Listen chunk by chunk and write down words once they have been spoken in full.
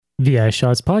VI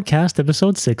Shots Podcast,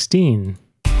 episode 16.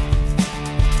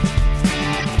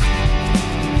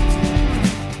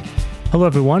 Hello,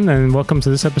 everyone, and welcome to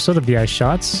this episode of VI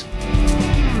Shots.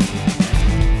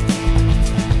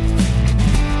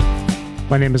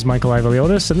 My name is Michael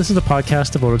Ivaliotis, and this is a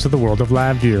podcast devoted to the world of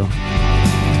LabVIEW.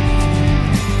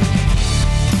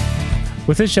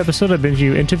 With each episode, I bring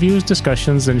you interviews,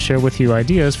 discussions, and share with you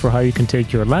ideas for how you can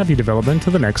take your LabVIEW development to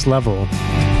the next level.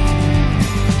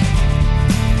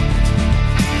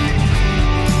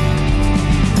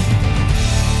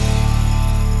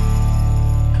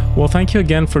 Well, thank you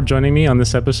again for joining me on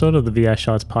this episode of the VI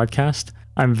Shots podcast.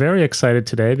 I'm very excited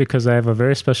today because I have a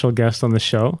very special guest on the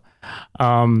show.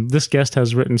 This guest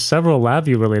has written several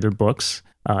LabVIEW-related books,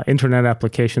 Internet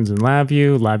Applications in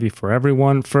LabVIEW, LabVIEW for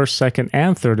Everyone, first, second,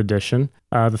 and third edition.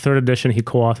 The third edition he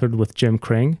co-authored with Jim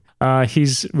Kring.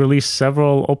 He's released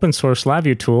several open-source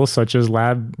LabVIEW tools such as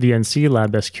LabVNC,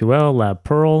 LabSQL,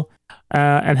 LabPerl,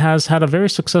 and has had a very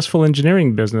successful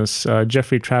engineering business,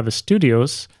 Jeffrey Travis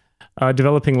Studios,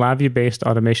 developing LabVIEW-based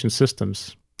automation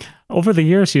systems. Over the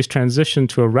years, he's transitioned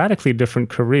to a radically different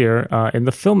career in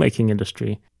the filmmaking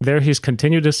industry. There, he's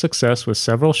continued his success with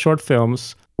several short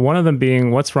films, one of them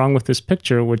being What's Wrong with This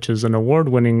Picture, which is an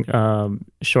award-winning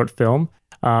short film,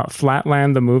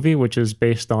 Flatland the Movie, which is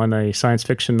based on a science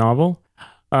fiction novel.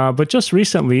 But just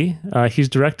recently, he's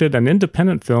directed an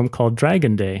independent film called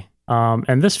Dragon Day.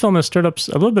 And this film has stirred up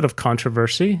a little bit of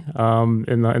controversy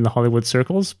in the Hollywood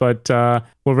circles, but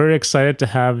we're very excited to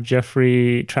have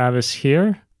Jeffrey Travis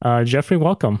here. Jeffrey,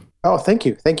 welcome. Oh, thank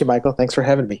you. Thank you, Michael. Thanks for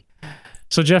having me.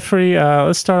 So Jeffrey,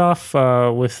 let's start off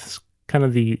with kind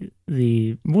of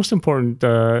the most important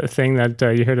thing that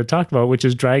you're here to talk about, which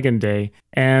is Dragon Day.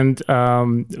 And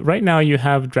right now you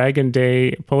have Dragon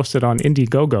Day posted on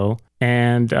Indiegogo,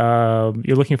 and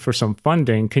you're looking for some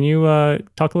funding. Can you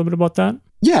talk a little bit about that?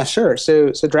 Yeah, sure.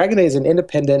 So Dragon Day is an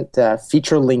independent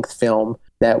feature-length film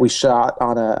that we shot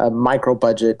on a micro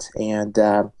budget, and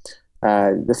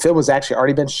the film has actually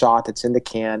already been shot. It's in the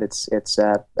can. It's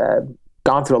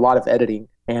gone through a lot of editing,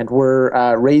 and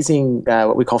we're raising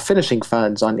what we call finishing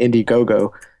funds on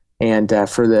Indiegogo. And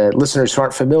for the listeners who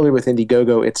aren't familiar with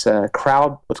Indiegogo, it's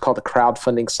what's called a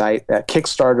crowdfunding site.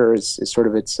 Kickstarter is sort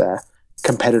of its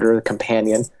competitor, the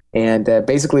companion, and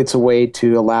basically it's a way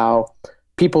to allow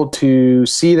people to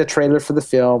see the trailer for the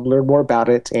film, learn more about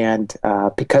it, and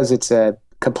because it's a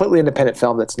completely independent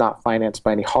film that's not financed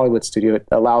by any Hollywood studio, it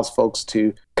allows folks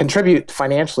to contribute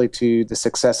financially to the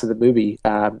success of the movie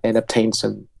and obtain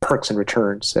some perks in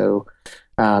return. So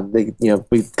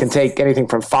we can take anything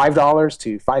from $5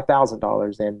 to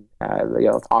 $5,000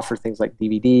 and offer things like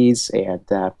DVDs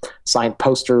and signed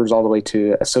posters all the way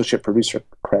to associate producer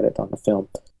credit on the film.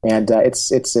 And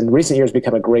it's in recent years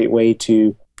become a great way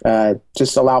to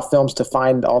just allow films to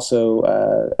find also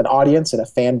an audience and a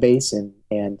fan base and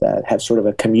have sort of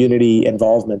a community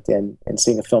involvement in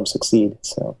seeing a film succeed.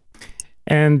 So,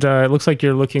 and it looks like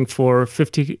you're looking for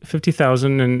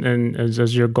 50,000 and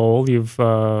as your goal. You've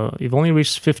only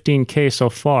reached 15K so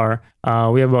far.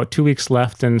 We have about 2 weeks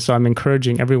left, and so I'm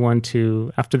encouraging everyone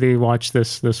to, after they watch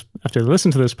after they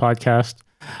listen to this podcast,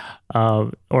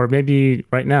 or maybe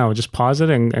right now, just pause it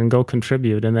and go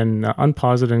contribute, and then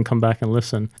unpause it and come back and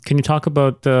listen. Can you talk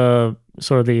about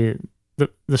sort of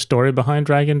the story behind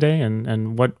Dragon Day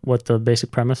and what the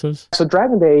basic premise is? So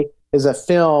Dragon Day is a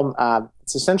film.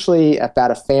 It's essentially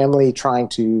about a family trying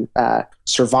to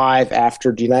survive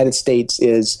after the United States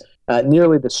is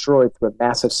nearly destroyed through a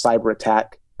massive cyber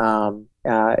attack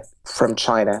from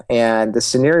China. And the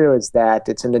scenario is that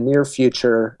it's in the near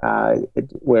future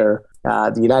where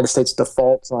the United States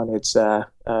defaults on its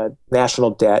national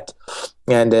debt,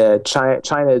 and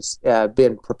China's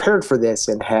been prepared for this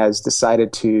and has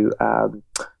decided to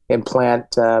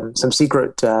implant some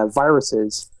secret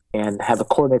viruses and have a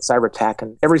coordinated cyber attack.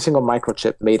 And every single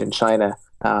microchip made in China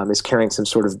is carrying some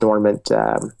sort of dormant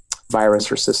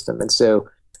virus or system. And so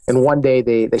in one day,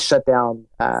 they shut down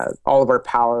all of our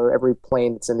power. Every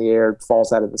plane that's in the air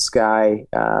falls out of the sky.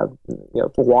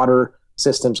 Water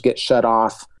systems get shut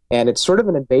off. And it's sort of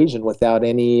an invasion without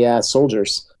any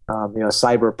soldiers,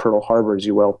 cyber Pearl Harbor, as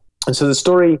you will. And so the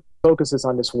story focuses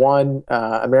on this one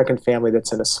American family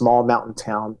that's in a small mountain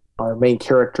town. Our main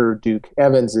character, Duke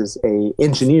Evans, is an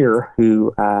engineer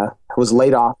who was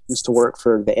laid off, used to work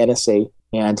for the NSA,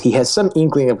 and he has some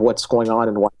inkling of what's going on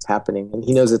and what's happening. And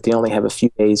he knows that they only have a few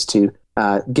days to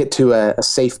get to a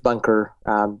safe bunker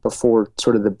before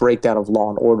sort of the breakdown of law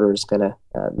and order is going to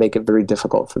make it very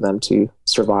difficult for them to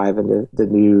survive in the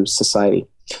new society.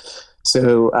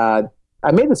 So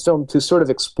I made this film to sort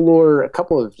of explore a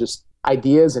couple of just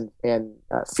ideas and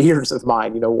fears of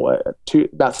mine.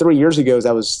 About 3 years ago, as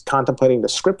I was contemplating the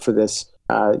script for this,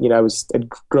 had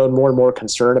grown more and more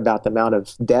concerned about the amount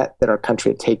of debt that our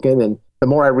country had taken. And the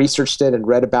more I researched it and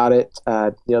read about it,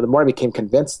 the more I became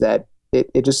convinced that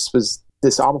it just was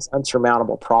this almost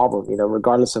unsurmountable problem,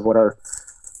 regardless of what our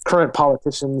current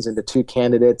politicians and the two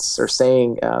candidates are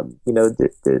saying.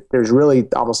 There's really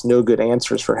almost no good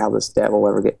answers for how this debt will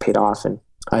ever get paid off. And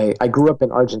I grew up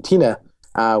in Argentina,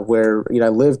 where I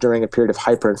lived during a period of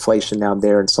hyperinflation down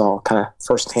there and saw kind of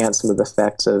firsthand some of the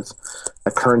effects of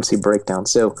a currency breakdown.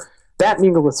 So that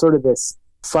mingled with sort of this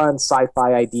fun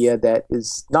sci-fi idea that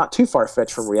is not too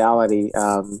far-fetched from reality,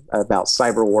 about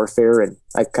cyber warfare. And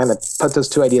I kind of put those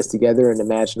two ideas together and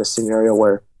imagined a scenario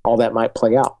where all that might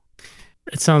play out.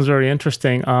 It sounds very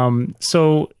interesting.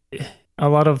 So a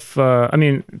lot of,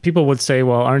 people would say,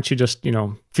 well, aren't you just,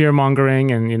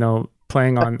 fear-mongering and,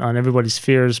 playing on everybody's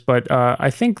fears? But I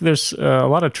think there's a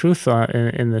lot of truth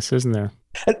in this, isn't there?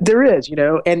 There is,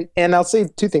 and I'll say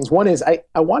two things. One is I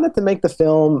wanted to make the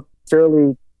film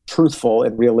fairly truthful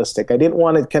and realistic. I didn't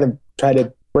want to kind of try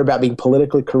to worry about being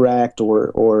politically correct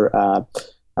or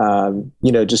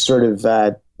just sort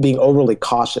of being overly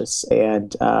cautious.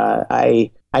 And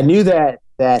I knew that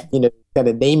kind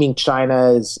of naming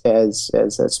China as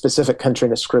a specific country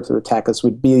in a script of attack this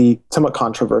would be somewhat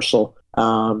controversial.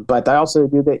 But I also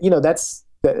knew that that's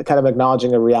kind of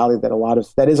acknowledging a reality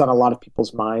that is on a lot of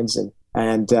people's minds,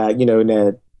 and in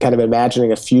a kind of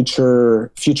imagining a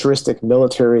futuristic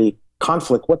military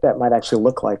conflict, what that might actually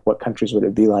look like, what countries would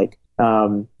it be like.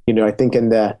 I think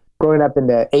growing up in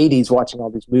the 80s, watching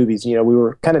all these movies, we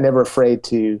were kind of never afraid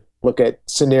to look at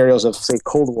scenarios of, say,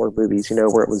 Cold War movies,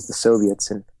 where it was the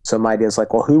Soviets. And so my idea is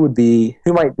like, well, who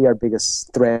might be our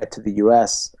biggest threat to the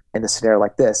U.S. in a scenario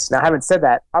like this? Now, having said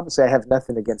that, obviously I have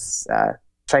nothing against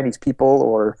Chinese people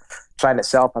or China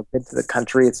itself. I've been to the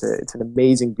country. It's an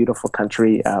amazing, beautiful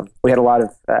country. We had a lot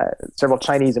of several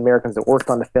Chinese Americans that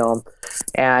worked on the film.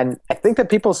 And I think that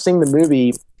people seeing the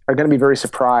movie are going to be very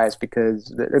surprised,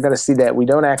 because they're going to see that we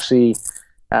don't actually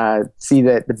see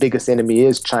that the biggest enemy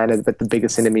is China, but the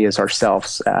biggest enemy is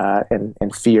ourselves,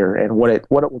 and fear, and what it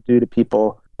will do to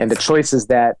people, and the choices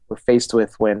that we're faced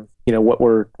with when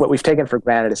what we've taken for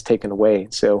granted is taken away.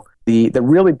 So the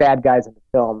really bad guys in the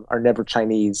film are never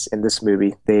Chinese in this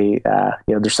movie. They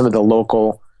they're some of the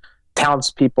local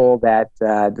townspeople that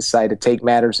decide to take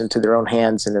matters into their own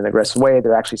hands in an aggressive way.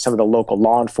 They're actually some of the local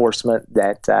law enforcement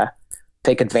that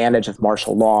take advantage of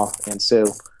martial law. And so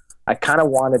I kind of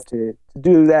wanted to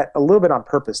do that a little bit on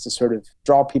purpose, to sort of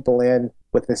draw people in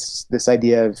with this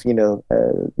idea of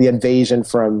the invasion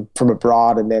from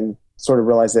abroad, and then sort of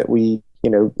realize that we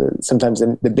sometimes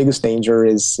the biggest danger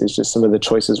is just some of the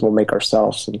choices we'll make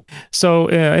ourselves. So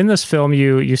in this film,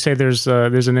 you say there's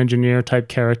an engineer type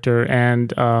character,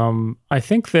 and I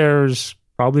think there's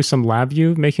probably some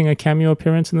LabVIEW making a cameo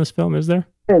appearance in this film. Is there?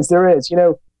 There is.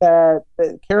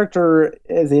 The character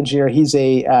as the engineer, he's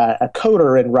a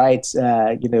coder and writes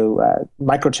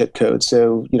microchip code.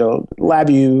 So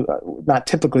LabVIEW not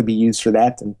typically be used for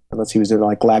that, unless he was doing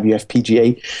like LabVIEW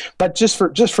FPGA. But just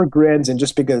for grins, and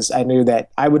just because I knew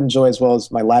that I would enjoy as well as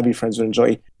my LabVIEW friends would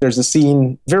enjoy, there's a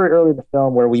scene very early in the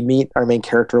film where we meet our main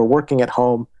character working at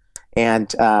home,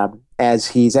 and as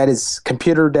he's at his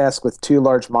computer desk with two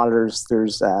large monitors,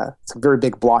 there's some very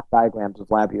big block diagrams of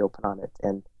LabVIEW open on it.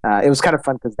 And it was kind of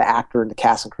fun because the actor and the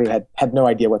cast and crew had no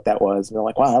idea what that was. And they're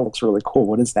like, wow, that looks really cool.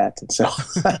 What is that? And so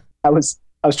I was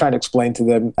trying to explain to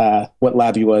them what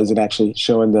LabVIEW was, and actually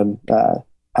showing them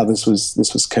how this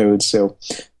was code. So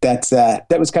that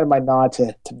was kind of my nod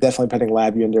to definitely putting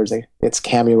LabVIEW in its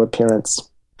cameo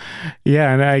appearance.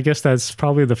 Yeah, and I guess that's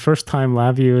probably the first time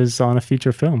LabVIEW is on a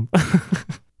feature film.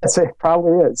 It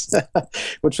probably is,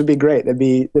 which would be great. It'd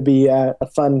be a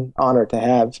fun honor to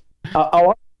have.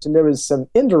 I'll mention there was some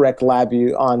indirect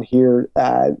LabVIEW on here,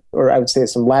 or I would say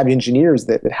some lab engineers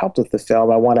that helped with the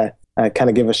film. I want to kind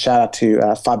of give a shout out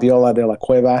to Fabiola de la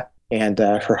Cueva and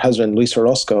her husband Luis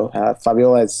Orozco.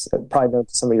 Fabiola is probably known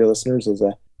to some of your listeners as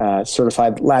a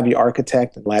certified LabVIEW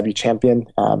architect and LabVIEW champion.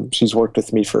 She's worked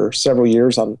with me for several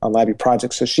years on LabVIEW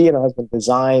projects. So she and her husband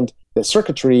designed the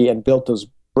circuitry and built those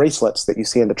bracelets that you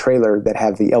see in the trailer that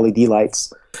have the LED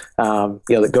lights,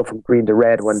 that go from green to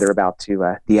red when they're about to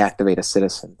deactivate a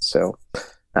citizen. So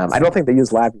I don't think they use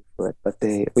LabVIEW for it, but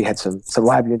we had some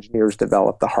LabVIEW engineers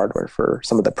develop the hardware for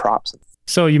some of the props.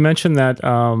 So you mentioned that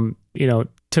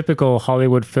typical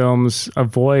Hollywood films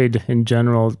avoid in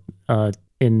general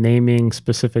in naming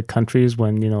specific countries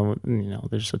when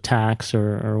there's attacks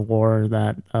or war,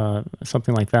 that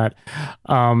something like that.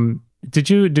 Did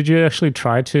you actually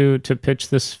try to pitch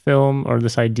this film or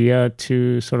this idea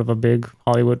to sort of a big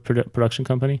Hollywood production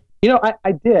company? I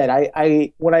did.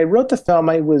 When I wrote the film,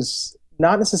 I was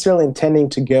not necessarily intending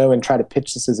to go and try to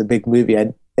pitch this as a big movie.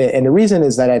 And the reason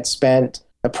is that I'd spent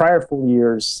the prior 4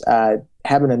 years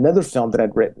having another film that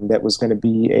I'd written that was going to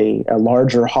be a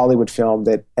larger Hollywood film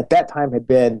that at that time had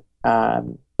been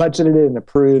budgeted and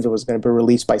approved. It was going to be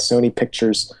released by Sony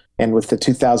Pictures. And with the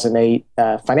 2008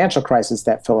 financial crisis,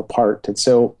 that fell apart. And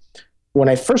so when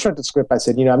I first wrote the script, I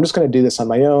said, I'm just going to do this on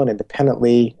my own,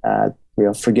 independently,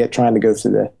 forget trying to go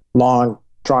through the long,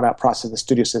 drawn-out process of the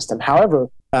studio system. However,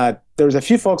 there was a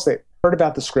few folks that heard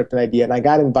about the script and idea, and I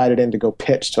got invited in to go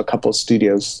pitch to a couple of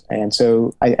studios. And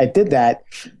so I did that.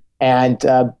 And,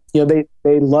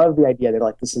 they loved the idea. They're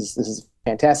like, this is a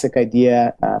fantastic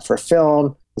idea for a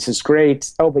film. This is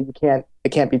great. Oh, but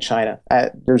it can't be China.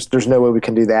 There's no way we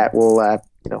can do that. We'll,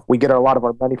 we get a lot of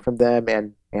our money from them,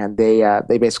 and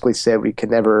they basically said we can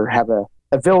never have a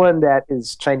villain that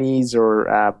is Chinese or,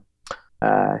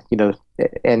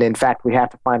 and in fact, we have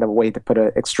to find a way to put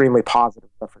extremely positive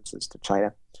references to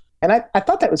China. And I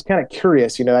thought that was kind of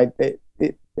curious.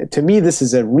 To me, this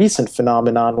is a recent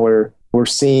phenomenon where we're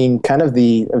seeing kind of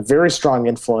a very strong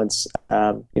influence.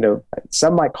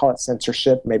 Some might call it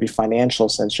censorship, maybe financial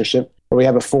censorship, where we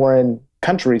have a foreign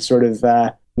country sort of,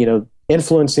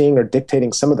 influencing or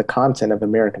dictating some of the content of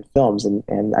American films.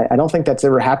 And I don't think that's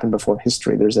ever happened before in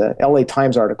history. There's a LA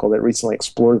Times article that recently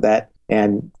explored that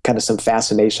and kind of some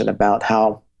fascination about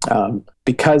how,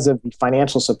 because of the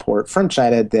financial support from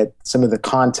China, that some of the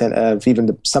content of even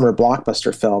the summer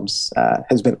blockbuster films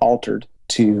has been altered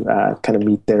to kind of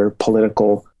meet their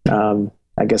political,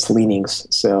 leanings.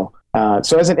 So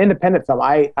as an independent film,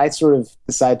 I sort of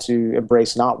decided to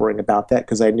embrace not worrying about that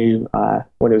because I knew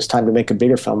when it was time to make a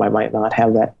bigger film, I might not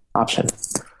have that option.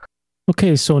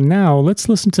 Okay, so now let's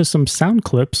listen to some sound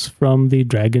clips from the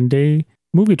Dragon Day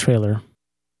movie trailer.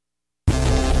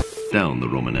 Down the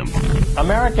Roman Empire.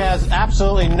 America has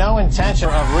absolutely no intention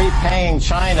of repaying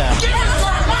China.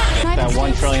 That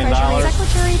 $1 trillion.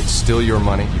 It's still your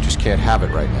money. You just can't have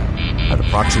it right now. At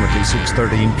approximately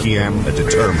 6:13 p.m., a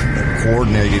determined and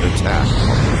coordinated attack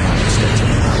on the United States of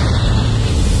America.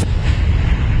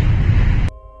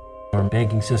 Our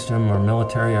banking system, our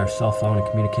military, our cell phone and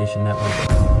communication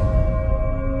network.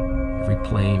 Every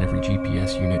plane, every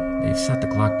GPS unit, they've set the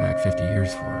clock back 50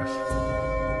 years for us.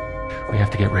 We have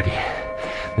to get ready.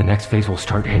 The next phase will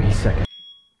start any second.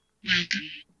 Welcome,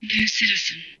 new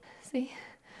citizen. See?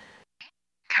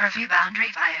 Curfew boundary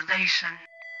violation.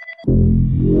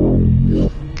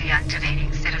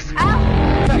 Deactivating citizen. I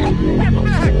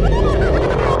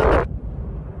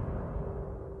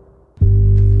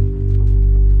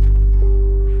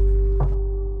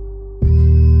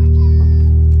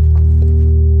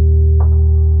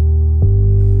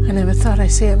never thought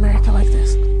I'd see America like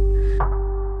this.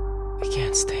 We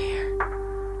can't stay here.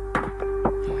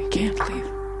 And we can't leave.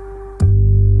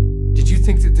 Did you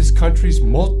think that this country's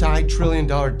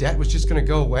multi-trillion-dollar debt was just going to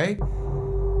go away?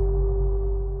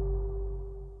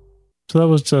 So that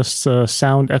was just a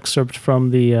sound excerpt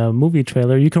from the movie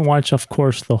trailer. You can watch, of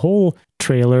course, the whole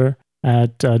trailer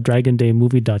at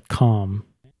dragondaymovie.com.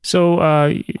 So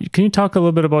can you talk a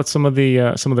little bit about some of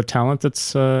the talent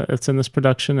that's in this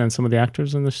production and some of the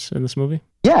actors in this movie?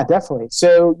 Yeah, definitely.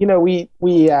 So, we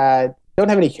don't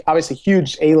have any, obviously,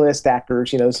 huge A-list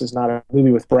actors. This is not a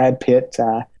movie with Brad Pitt,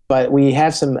 but we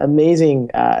have some amazing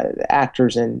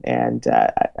actors, and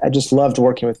I just loved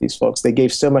working with these folks. They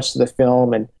gave so much to the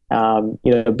film, and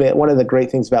one of the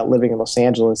great things about living in Los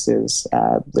Angeles is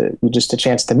just a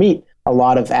chance to meet a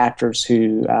lot of actors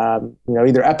who,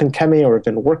 either up and coming or have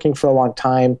been working for a long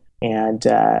time, and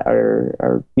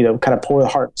are kind of pour their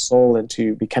heart and soul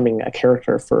into becoming a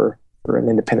character for an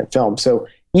independent film. So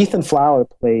Ethan Flower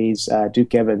plays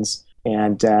Duke Evans,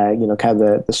 and kind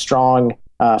of the strong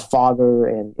father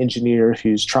and engineer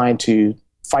who's trying to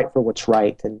fight for what's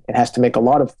right, and has to make a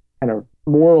lot of kind of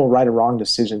moral right or wrong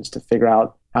decisions to figure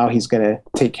out how he's going to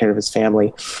take care of his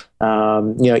family.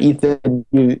 Ethan,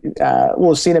 you will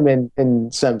have seen him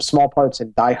in some small parts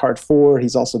in Die Hard 4.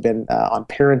 He's also been on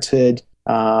Parenthood,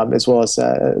 as well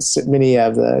as many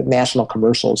of the national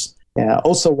commercials.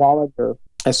 Osa Wallander,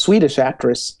 a Swedish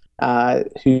actress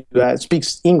who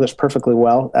speaks English perfectly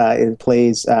well, and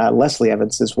plays Leslie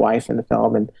Evans, his wife, in the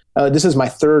film. And this is my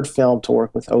third film to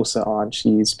work with Osa on.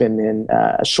 She's been in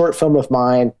a short film of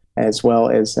mine, as well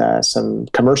as some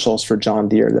commercials for John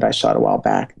Deere that I shot a while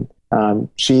back.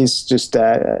 She's just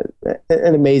an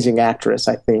amazing actress,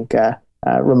 I think.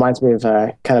 Reminds me of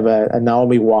kind of a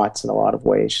Naomi Watts in a lot of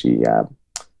ways. She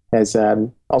has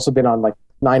also been on like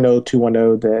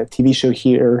 90210, the TV show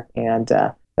here, and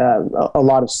a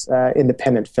lot of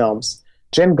independent films.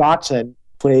 Jen Gotzen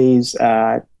plays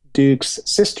Duke's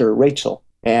sister, Rachel.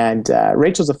 And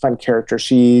Rachel's a fun character.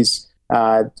 She's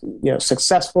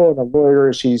successful and a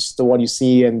lawyer. She's the one you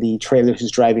see in the trailer who's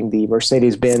driving the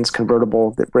Mercedes-Benz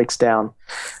convertible that breaks down.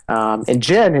 And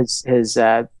Jen has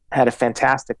had a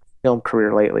fantastic film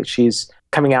career lately. She's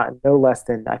coming out in no less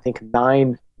than, I think,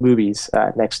 9 movies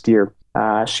next year.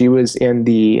 She was in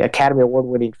the Academy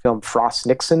Award-winning film Frost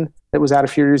Nixon that was out a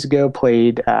few years ago,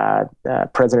 played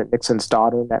President Nixon's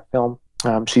daughter in that film.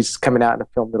 She's coming out in a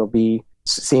film that'll be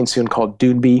seen soon called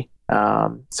Doonby.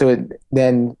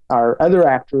 Then our other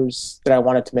actors that I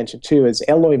wanted to mention too is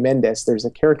Eloy Mendez. There's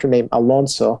a character named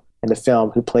Alonso in the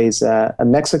film who plays a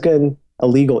Mexican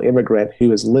illegal immigrant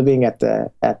who is living at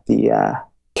the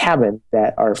cabin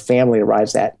that our family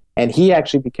arrives at. And he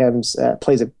actually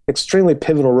plays an extremely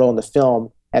pivotal role in the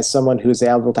film as someone who is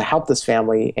able to help this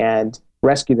family and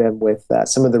rescue them with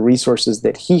some of the resources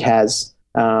that he has,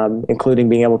 including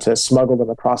being able to smuggle them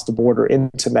across the border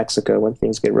into Mexico when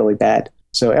things get really bad.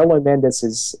 So Eloy Mendez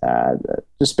has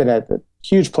just been a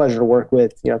huge pleasure to work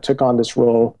with. Took on this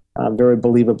role very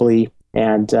believably,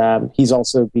 and he's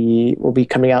also will be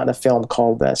coming out in a film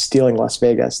called Stealing Las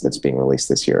Vegas that's being released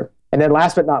this year. And then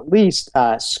last but not least,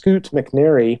 Scoot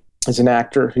McNairy is an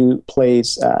actor who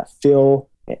plays Phil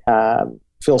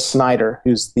Snyder,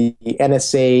 who's the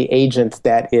NSA agent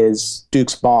that is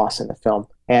Duke's boss in the film.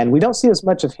 And we don't see as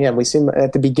much of him. We see him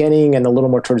at the beginning and a little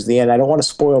more towards the end. I don't want to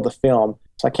spoil the film,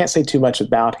 so I can't say too much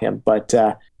about him. But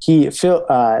Scoot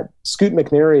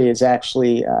McNairy is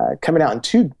actually coming out in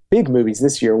 2 big movies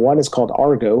this year. One is called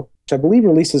Argo, which I believe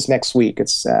releases next week.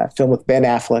 It's a film with Ben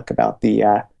Affleck about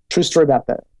the true story about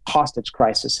the hostage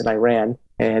crisis in Iran.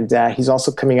 And he's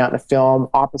also coming out in a film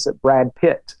opposite Brad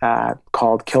Pitt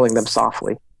called Killing Them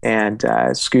Softly. And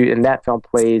Scoot in that film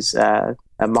plays a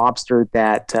mobster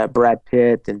that Brad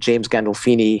Pitt and James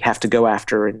Gandolfini have to go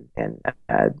after and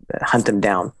hunt him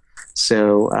down.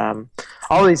 So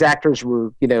all of these actors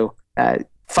were,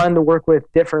 fun to work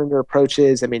with, different in their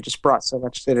approaches. I mean, just brought so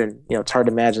much to it, and it's hard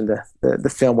to imagine the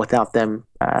film without them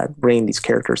bringing these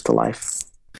characters to life.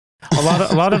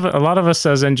 A lot of us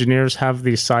as engineers have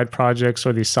these side projects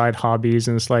or these side hobbies,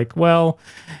 and it's like, well,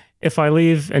 if I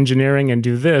leave engineering and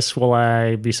do this, will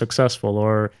I be successful?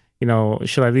 Or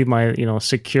should I leave my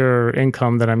secure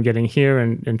income that I'm getting here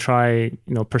and try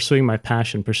pursuing my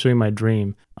passion, pursuing my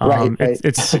dream? Right.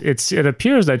 It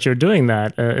appears that you're doing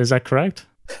that. Is that correct?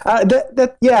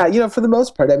 Yeah, for the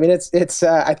most part. I mean, it's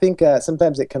I think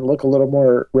sometimes it can look a little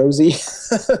more rosy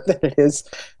than it is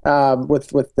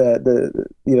with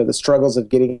the struggles of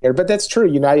getting here. But that's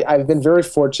true. I've been very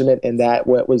fortunate in that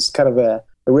what was kind of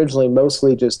originally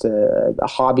mostly just a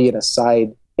hobby and a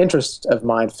side interest of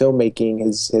mine, filmmaking,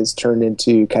 has turned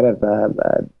into kind of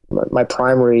my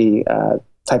primary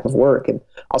type of work. And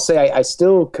I'll say I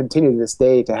still continue to this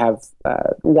day to have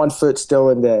one foot still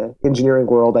in the engineering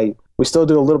world. We still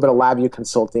do a little bit of LabVIEW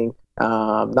consulting,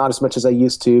 not as much as I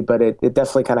used to, but it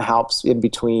definitely kind of helps in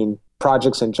between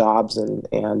projects and jobs and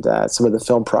some of the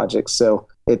film projects. So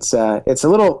it's a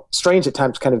little strange at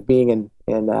times, kind of being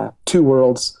in 2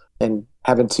 worlds and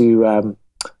having to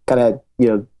kind of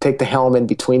take the helm in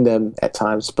between them at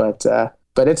times. But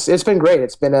it's been great.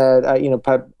 It's been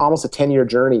almost a 10-year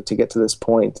journey to get to this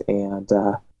point, and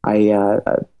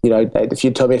if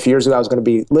you told me a few years ago I was going to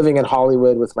be living in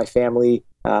Hollywood with my family,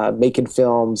 making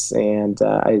films, and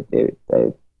I've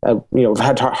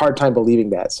had a hard time believing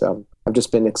that. So I've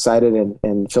just been excited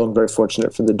and feeling very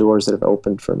fortunate for the doors that have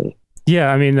opened for me.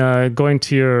 Yeah, I mean, going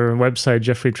to your website,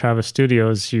 Jeffrey Travis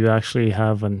Studios, you actually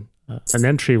have an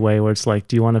entryway where it's like,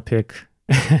 do you want to pick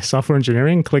software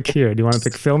engineering? Click here. Do you want to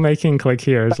pick filmmaking? Click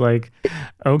here. It's like,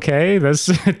 okay,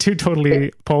 that's 2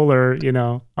 totally polar,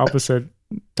 opposite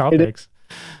topics.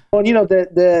 Well,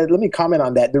 let me comment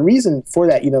on that. The reason for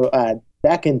that,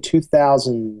 back in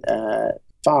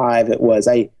 2005, it was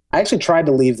I actually tried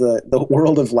to leave the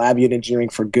world of LabVIEW and engineering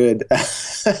for good,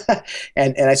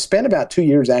 and I spent about 2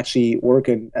 years actually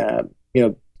working.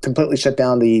 Completely shut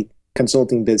down the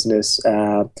consulting business.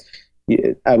 I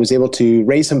was able to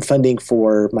raise some funding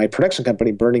for my production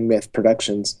company, Burning Myth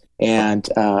Productions, and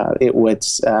it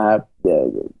was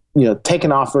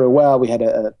taken off very well. We had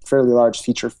a fairly large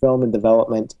feature film in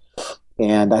development,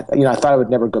 and I thought I would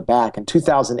never go back. In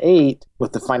 2008,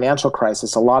 with the financial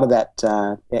crisis, a lot of that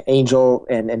angel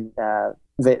and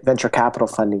venture capital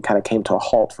funding kind of came to a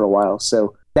halt for a while.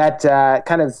 So that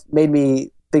kind of made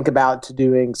me think about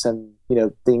doing some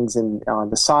things on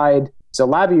the side. So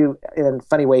LabVIEW, in a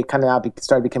funny way, kind of now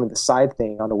started becoming the side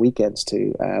thing on the weekends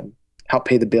to help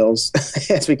pay the bills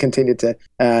as we continue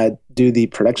to do the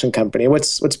production company.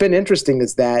 What's been interesting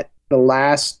is that the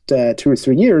last 2 or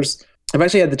 3 years, I've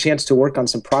actually had the chance to work on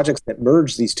some projects that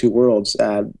merge these two worlds,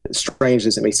 strange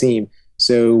as it may seem.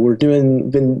 So we're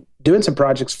been doing some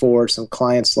projects for some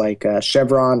clients like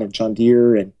Chevron and John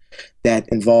Deere, and that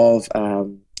involve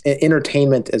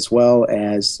entertainment as well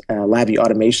as LabVIEW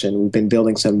automation. We've been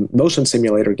building some motion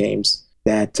simulator games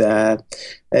that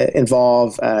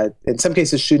involve, in some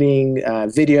cases, shooting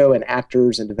video and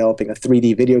actors and developing a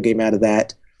 3D video game out of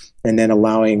that, and then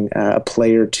allowing a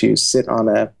player to sit on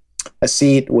a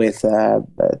seat with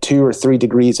 2 or 3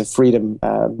 degrees of freedom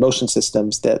motion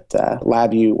systems that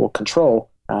LabVIEW will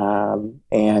control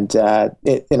and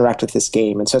interact with this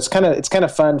game. And so it's kind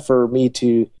of fun for me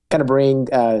to kind of bring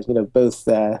both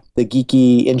the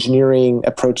geeky engineering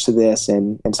approach to this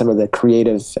and some of the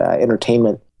creative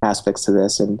entertainment aspects to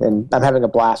this. And I'm having a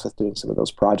blast with doing some of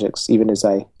those projects, even as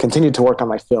I continue to work on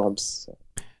my films.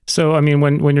 So, I mean,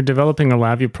 when you're developing a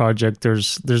LabVIEW project,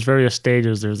 there's various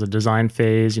stages. There's a design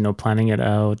phase, planning it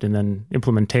out, and then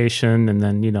implementation, and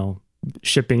then,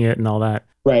 shipping it and all that.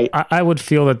 Right. I would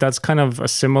feel that that's kind of a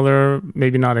similar,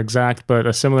 maybe not exact, but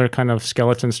a similar kind of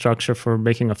skeleton structure for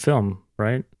making a film,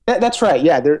 right? That's right.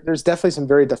 Yeah, there's definitely some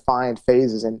very defined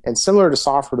phases, and similar to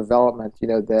software development,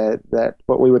 that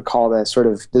what we would call the sort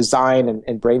of design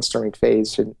and brainstorming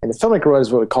phase, and the Filmmaker world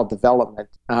is what we call development,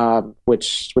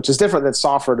 which is different than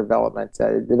software development.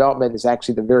 Development is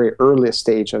actually the very earliest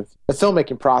stage of the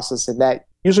filmmaking process, and that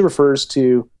usually refers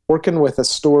to working with a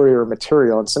story or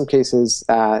material. In some cases,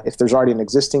 if there's already an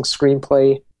existing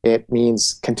screenplay, it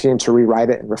means continuing to rewrite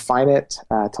it and refine it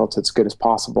until it's as good as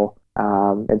possible.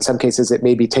 In some cases, it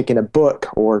may be taking a book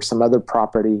or some other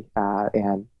property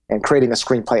and creating a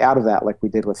screenplay out of that, like we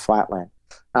did with Flatland.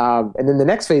 And then the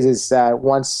next phase is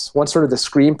once sort of the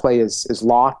screenplay is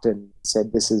locked and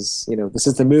said, this is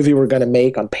the movie we're going to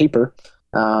make on paper.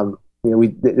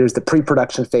 There's the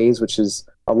pre-production phase, which is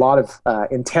a lot of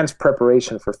intense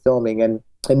preparation for filming, and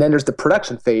then there's the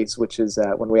production phase, which is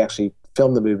when we actually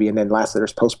film the movie, and then lastly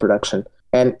there's post-production.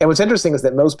 And what's interesting is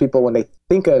that most people, when they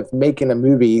think of making a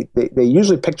movie, they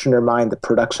usually picture in their mind the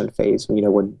production phase, when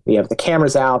you have the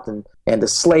cameras out and the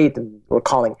slate, and we're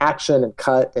calling action and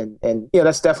cut, and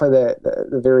that's definitely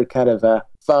the very kind of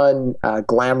fun,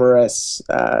 glamorous,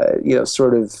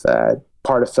 sort of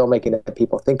part of filmmaking that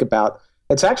people think about.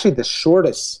 It's actually the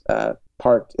shortest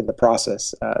part in the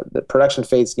process. The production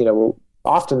phase, will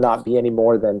often not be any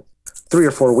more than 3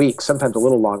 or 4 weeks, sometimes a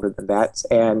little longer than that.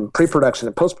 And pre-production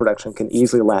and post-production can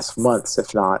easily last months,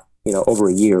 if not, over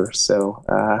a year. So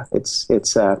it's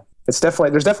definitely,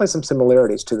 there's definitely some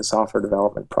similarities to the software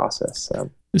development process.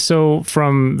 So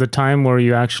from the time where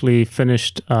you actually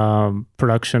finished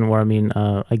production,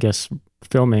 I guess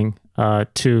filming,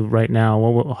 to right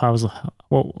now,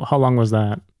 how long was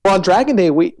that? Well, on Dragon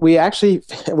Day, we actually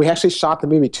shot the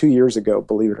movie 2 years ago,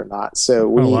 believe it or not. So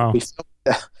we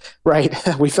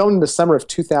filmed in the summer of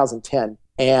 2010,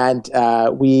 and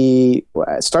we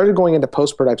started going into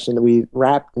post-production, and we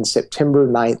wrapped in September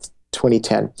 9th,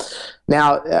 2010.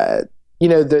 Now,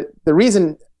 the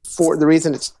reason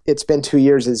it's been 2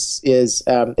 years is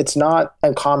it's not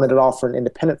uncommon at all for an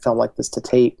independent film like this to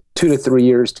take 2 to 3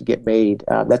 years to get made.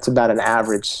 That's about an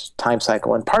average time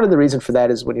cycle. And part of the reason for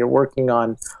that is when you're working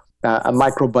on a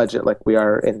micro budget like we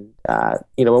are in,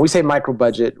 when we say micro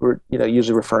budget, we're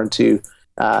usually referring to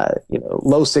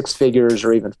low 6 figures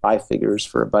or even 5 figures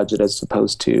for a budget, as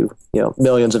opposed to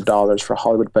millions of dollars for a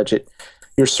Hollywood budget.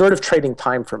 You're sort of trading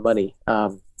time for money,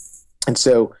 and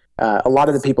so a lot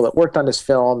of the people that worked on this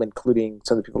film, including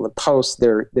some of the people in post,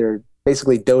 they're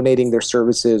basically donating their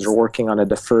services or working on a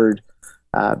deferred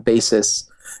basis.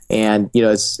 And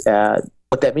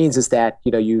what that means is that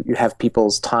you have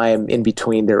people's time in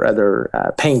between their other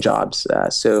paying jobs.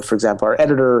 So, for example, our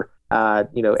editor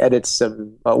edits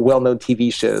some well-known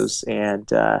TV shows,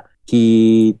 and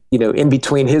he in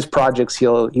between his projects he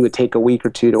would take a week or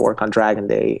two to work on Dragon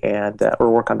Day and or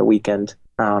work on the weekend.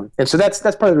 And so that's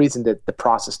part of the reason that the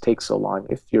process takes so long.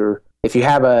 If you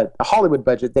have a Hollywood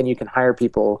budget, then you can hire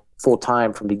people full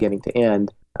time from beginning to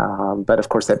end. But of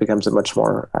course, that becomes a much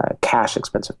more cash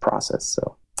expensive process.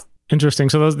 So interesting.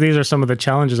 So these are some of the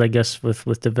challenges, I guess, with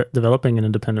developing an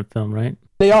independent film, right?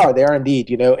 They are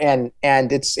indeed. And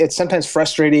it's sometimes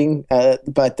frustrating,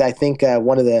 but I think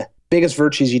one of the biggest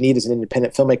virtues you need as an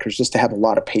independent filmmaker is just to have a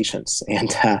lot of patience.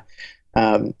 And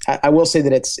I will say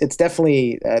that it's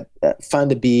definitely fun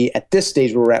to be at this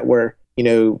stage where we're at, where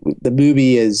the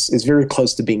movie is very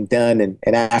close to being done, and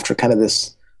after kind of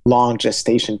this long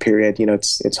gestation period,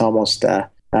 it's almost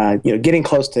getting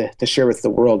close to share with the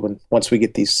world once we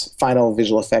get these final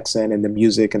visual effects in and the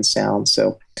music and sound.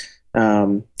 So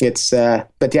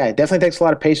but yeah, it definitely takes a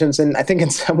lot of patience. And I think in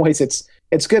some ways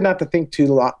it's good not to think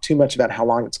too much about how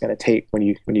long it's going to take when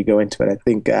you go into it. I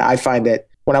think I find that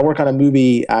when I work on a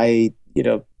movie, I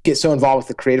get so involved with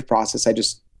the creative process. I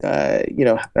just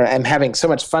I'm having so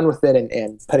much fun with it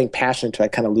and putting passion into it, I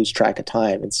kind of lose track of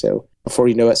time. And so before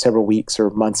you know it, several weeks or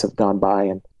months have gone by,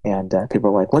 and people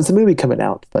are like, "When's the movie coming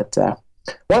out?" But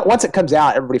once it comes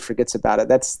out, everybody forgets about it.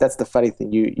 That's the funny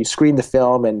thing. You screen the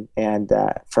film, and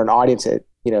for an audience, it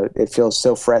feels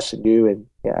so fresh and new. And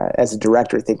as a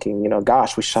director, thinking,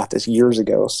 gosh, we shot this years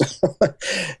ago. So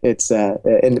it's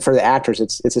and for the actors,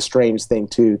 it's a strange thing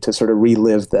too, to sort of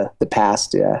relive the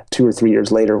past 2 or 3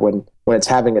 years later when it's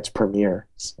having its premiere.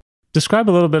 Describe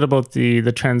a little bit about the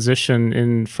transition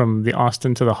in from the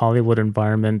Austin to the Hollywood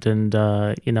environment, and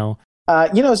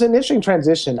it's an interesting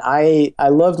transition. I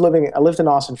lived in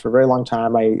Austin for a very long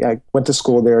time. I went to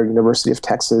school there, University of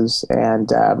Texas,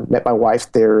 and met my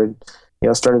wife there, and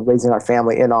started raising our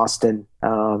family in Austin.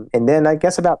 And then I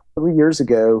guess about 3 years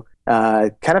ago,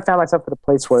 kind of found myself at a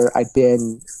place where I'd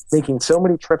been making so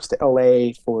many trips to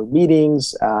LA for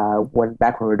meetings. I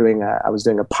was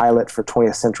doing a pilot for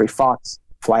 20th Century Fox,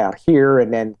 fly out here,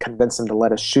 and then convince them to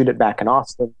let us shoot it back in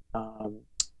Austin.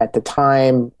 At the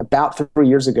time, about 3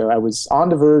 years ago, I was on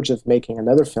the verge of making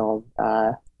another film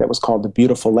that was called The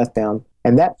Beautiful Letdown.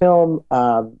 And that film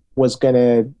was going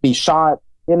to be shot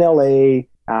in LA.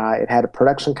 It had a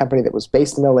production company that was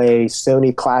based in LA.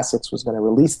 Sony Classics was going to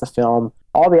release the film.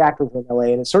 All the actors were in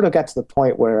LA. And it sort of got to the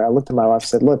point where I looked at my wife and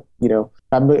said, look, if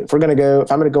I'm going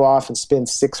to go off and spend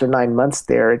 6 or 9 months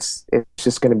there, it's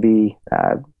just going to be,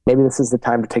 maybe this is the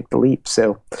time to take the leap.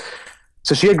 So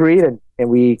she agreed, and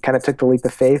we kind of took the leap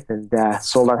of faith and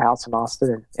sold our house in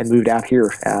Austin and moved out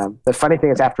here. The funny thing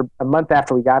is, after a month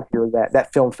after we got here,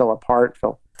 that film fell apart.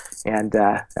 And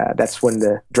that's when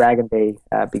the Dragon Day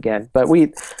began. But I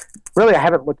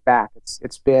haven't looked back.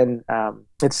 It's been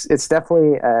it's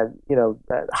definitely a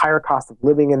higher cost of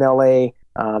living in LA.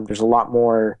 There's a lot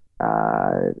more,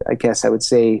 I guess I would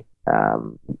say,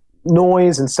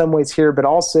 noise in some ways here, but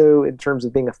also in terms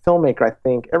of being a filmmaker, I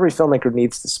think every filmmaker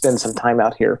needs to spend some time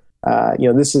out here.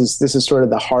 This is sort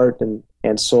of the heart and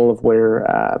soul of where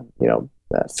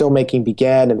filmmaking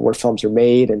began and where films are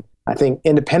made. And I think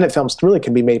independent films really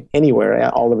can be made anywhere,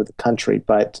 all over the country.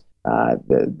 But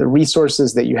the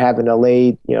resources that you have in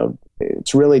LA,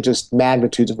 it's really just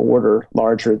magnitudes of order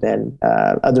larger than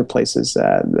other places.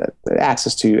 The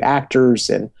access to actors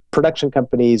and production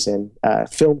companies and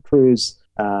film crews.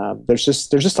 There's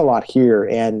just a lot here.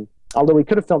 And although we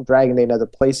could have filmed Dragon Day in other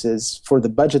places, for the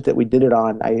budget that we did it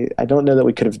on, I don't know that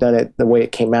we could have done it the way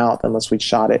it came out unless we'd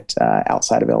shot it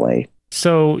outside of LA.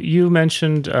 So you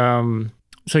mentioned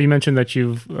that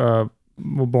you've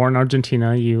were born in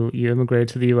Argentina. You immigrated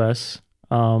to the U.S.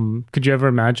 Could you ever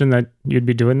imagine that you'd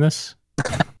be doing this?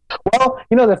 Well,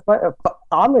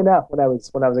 oddly enough, when I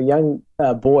was a young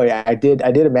boy, I did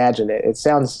imagine it. It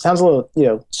sounds a little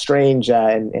strange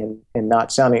and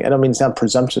not sounding. I don't mean to sound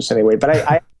presumptuous anyway, but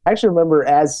I actually remember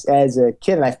as a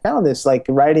kid, and I found this like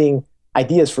writing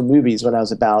ideas for movies when I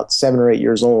was about 7 or 8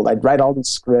 years old. I'd write all these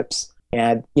scripts,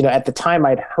 and at the time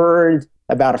I'd heard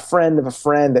about a friend of a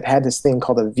friend that had this thing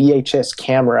called a VHS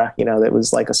camera. That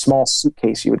was like a small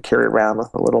suitcase you would carry around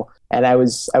with a little. And I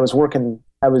was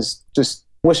just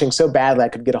wishing so badly I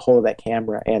could get a hold of that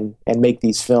camera and make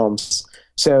these films.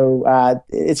 So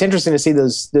it's interesting to see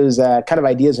those kind of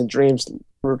ideas and dreams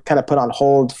were kind of put on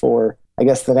hold for, I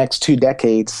guess, the next 2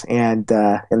 decades, and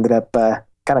ended up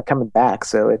kind of coming back.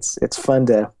 So it's fun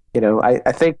to,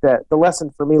 I think that the lesson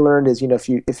for me learned is, if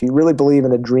you really believe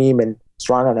in a dream and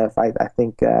strong enough, I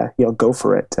think go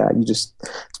for it. It's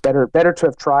better to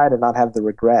have tried and not have the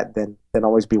regret than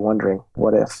always be wondering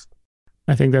what if.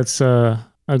 I think that's a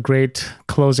great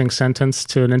closing sentence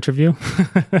to an interview.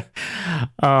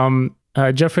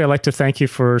 Jeffrey, I'd like to thank you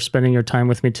for spending your time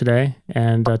with me today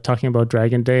and talking about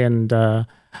Dragon Day. And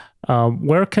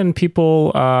where can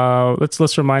people,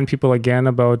 let's remind people again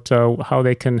about how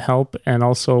they can help and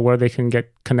also where they can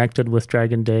get connected with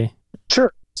Dragon Day.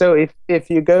 Sure. So if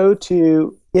you go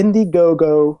to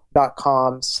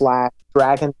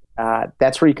indiegogo.com/dragon,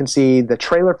 that's where you can see the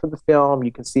trailer for the film.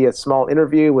 You can see a small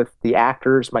interview with the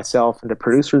actors, myself, and the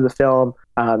producer of the film.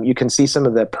 You can see some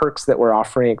of the perks that we're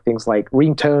offering, things like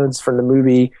ringtones from the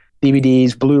movie,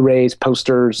 DVDs, Blu-rays,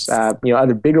 posters,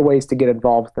 other bigger ways to get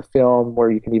involved with the film,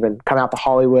 where you can even come out to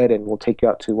Hollywood and we'll take you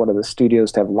out to one of the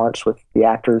studios to have lunch with the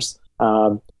actors.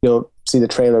 You'll see the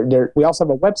trailer. We also have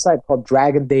a website called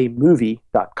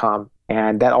dragondaymovie.com.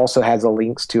 And that also has the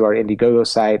links to our Indiegogo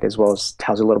site, as well as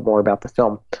tells you a little more about the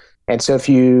film. And so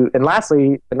and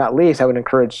lastly, but not least, I would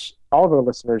encourage all of our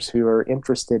listeners who are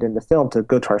interested in the film to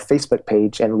go to our Facebook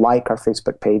page and like our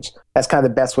Facebook page. That's kind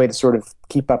of the best way to sort of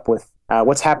keep up with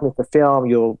what's happening with the film.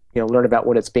 You'll learn about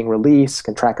when it's being released,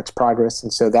 can track its progress.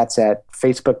 And so that's at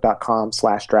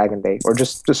facebook.com/Dragon Day, or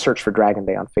just search for Dragon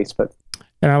Day on Facebook.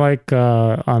 And I like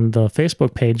on the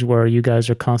Facebook page where you guys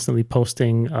are constantly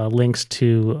posting links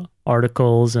to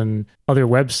articles and other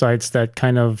websites that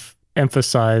kind of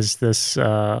emphasize this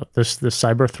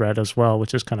cyber threat as well,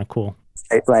 which is kind of cool.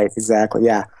 Right, exactly,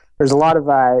 yeah. There's a lot of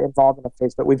involvement on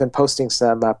Facebook. We've been posting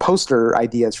some poster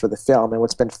ideas for the film, and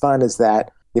what's been fun is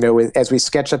that, as we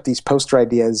sketch up these poster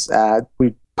ideas,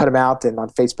 we put them out and on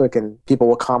Facebook, and people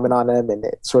will comment on them, and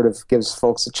it sort of gives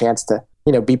folks a chance to,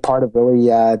 be part of really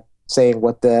saying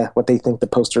what they think the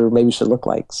poster maybe should look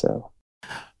like. So,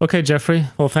 okay, Jeffrey.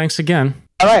 Well, thanks again.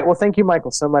 All right. Well, thank you,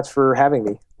 Michael, so much for having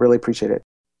me. Really appreciate it.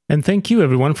 And thank you,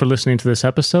 everyone, for listening to this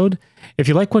episode. If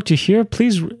you like what you hear,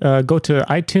 please go to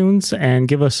iTunes and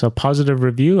give us a positive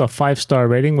review. A 5-star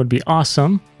rating would be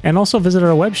awesome. And also visit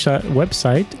our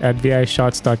website at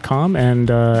vishots.com and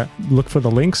look for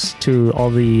the links to all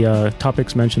the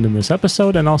topics mentioned in this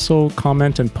episode, and also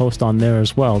comment and post on there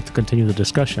as well to continue the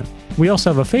discussion. We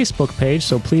also have a Facebook page,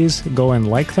 so please go and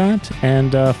like that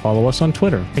and follow us on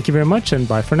Twitter. Thank you very much, and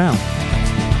bye for now.